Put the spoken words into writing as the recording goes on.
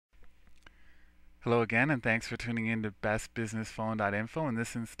Hello again, and thanks for tuning in to bestbusinessphone.info. In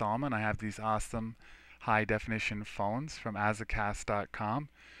this installment, I have these awesome high definition phones from azacast.com.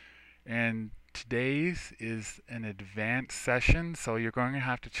 And today's is an advanced session, so you're going to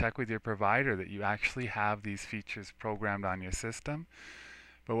have to check with your provider that you actually have these features programmed on your system.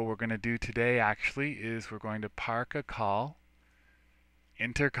 But what we're going to do today actually is we're going to park a call,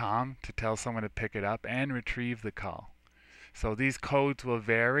 intercom to tell someone to pick it up, and retrieve the call. So these codes will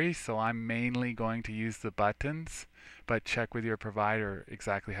vary, so I'm mainly going to use the buttons, but check with your provider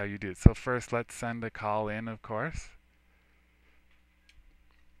exactly how you do it. So first let's send a call in, of course.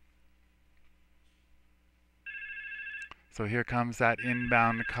 So here comes that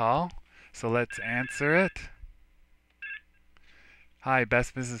inbound call. So let's answer it. Hi,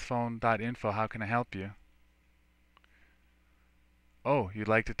 bestbusinessphone.info, how can I help you? Oh, you'd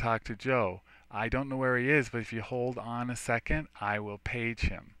like to talk to Joe. I don't know where he is, but if you hold on a second, I will page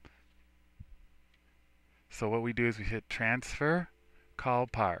him. So what we do is we hit transfer, call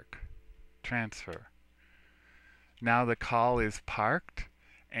park, transfer. Now the call is parked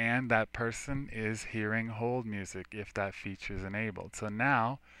and that person is hearing hold music if that feature is enabled. So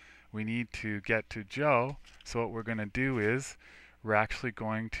now we need to get to Joe. So what we're going to do is we're actually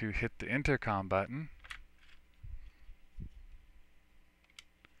going to hit the intercom button.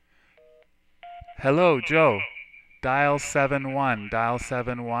 Hello, Joe. Dial 71. Dial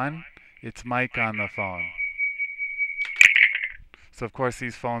 71. It's Mike on the phone. So of course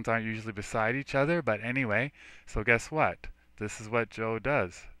these phones aren't usually beside each other, but anyway, so guess what? This is what Joe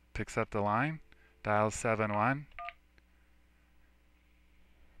does. Picks up the line, dials 71,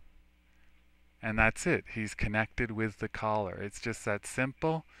 and that's it. He's connected with the caller. It's just that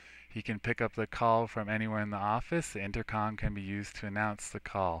simple. He can pick up the call from anywhere in the office. The intercom can be used to announce the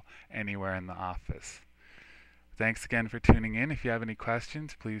call anywhere in the office. Thanks again for tuning in. If you have any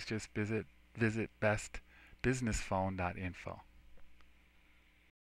questions, please just visit bestbusinessphone.info.